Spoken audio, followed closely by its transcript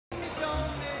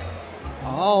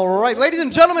All right, ladies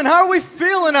and gentlemen, how are we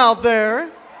feeling out there?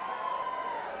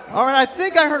 All right, I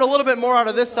think I heard a little bit more out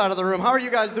of this side of the room. How are you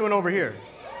guys doing over here?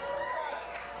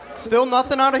 Still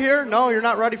nothing out of here? No, you're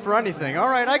not ready for anything. All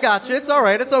right, I got you. It's all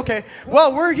right. It's okay.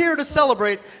 Well, we're here to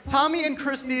celebrate Tommy and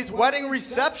Christy's wedding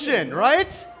reception,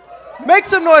 right? Make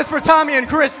some noise for Tommy and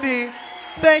Christy.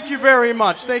 Thank you very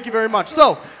much. Thank you very much.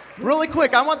 So, really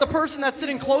quick, I want the person that's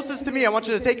sitting closest to me, I want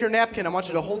you to take your napkin. I want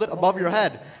you to hold it above your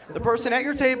head. The person at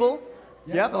your table,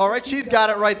 yep, all right, she's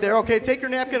got it right there. Okay, take your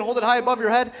napkin, hold it high above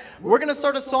your head. We're going to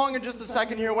start a song in just a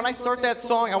second here. When I start that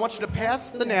song, I want you to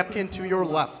pass the napkin to your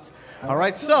left. All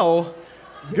right, so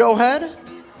go ahead.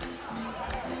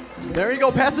 There you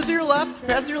go. Pass it to your left.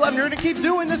 Pass it to your left. You're going to keep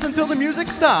doing this until the music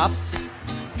stops.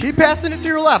 Keep passing it to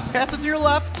your left. Pass it to your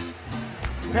left.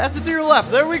 Pass it to your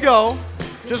left. There we go.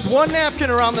 Just one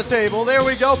napkin around the table. There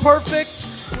we go. Perfect.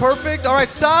 Perfect. All right,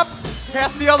 stop.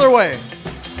 Pass the other way.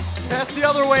 Pass the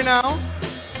other way now.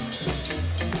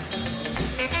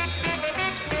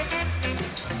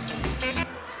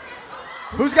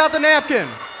 Who's got the napkin?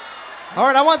 All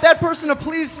right, I want that person to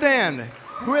please stand.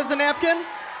 Who has the napkin?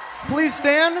 Please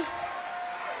stand.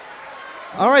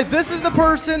 All right, this is the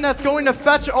person that's going to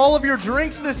fetch all of your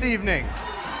drinks this evening.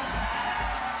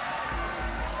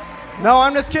 No,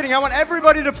 I'm just kidding. I want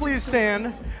everybody to please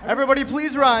stand. Everybody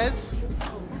please rise.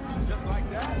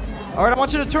 All right, I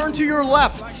want you to turn to your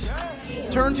left.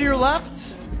 Turn to your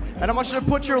left, and I want you to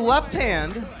put your left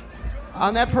hand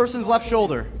on that person's left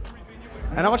shoulder.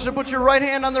 And I want you to put your right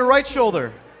hand on their right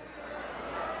shoulder.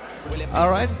 All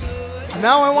right.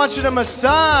 Now I want you to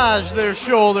massage their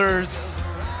shoulders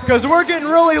because we're getting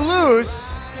really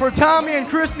loose for Tommy and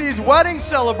Christy's wedding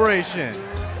celebration.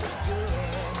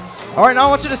 All right, now I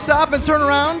want you to stop and turn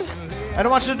around. I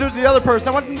don't want you to do it to the other person.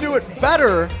 I want you to do it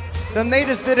better than they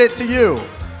just did it to you.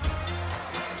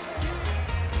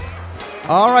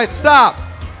 All right, stop.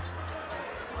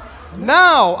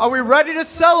 Now, are we ready to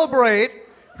celebrate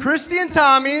Christy and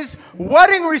Tommy's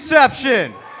wedding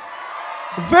reception?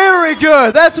 Very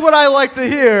good. That's what I like to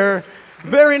hear.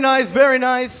 Very nice, very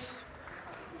nice.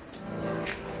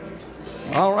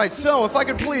 All right, so if I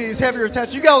could please have your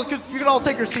attention. You can all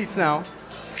take your seats now.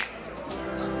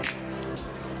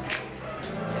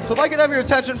 So if I could have your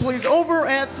attention, please, over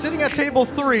at sitting at table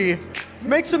 3,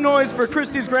 make some noise for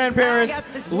Christy's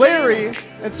grandparents, Larry,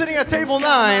 and sitting at table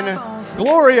 9,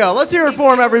 Gloria. Let's hear it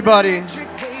for them, everybody.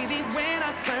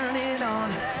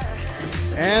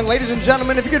 And ladies and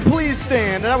gentlemen, if you could please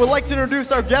stand, and I would like to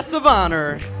introduce our guests of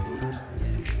honor.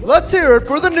 Let's hear it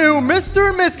for the new Mr.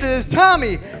 and Mrs.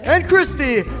 Tommy and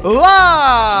Christy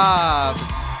Lobbs.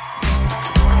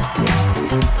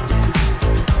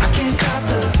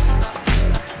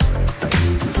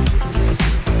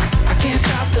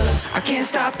 I can't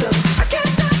stop the nothing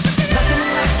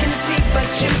I can see but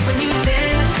you when you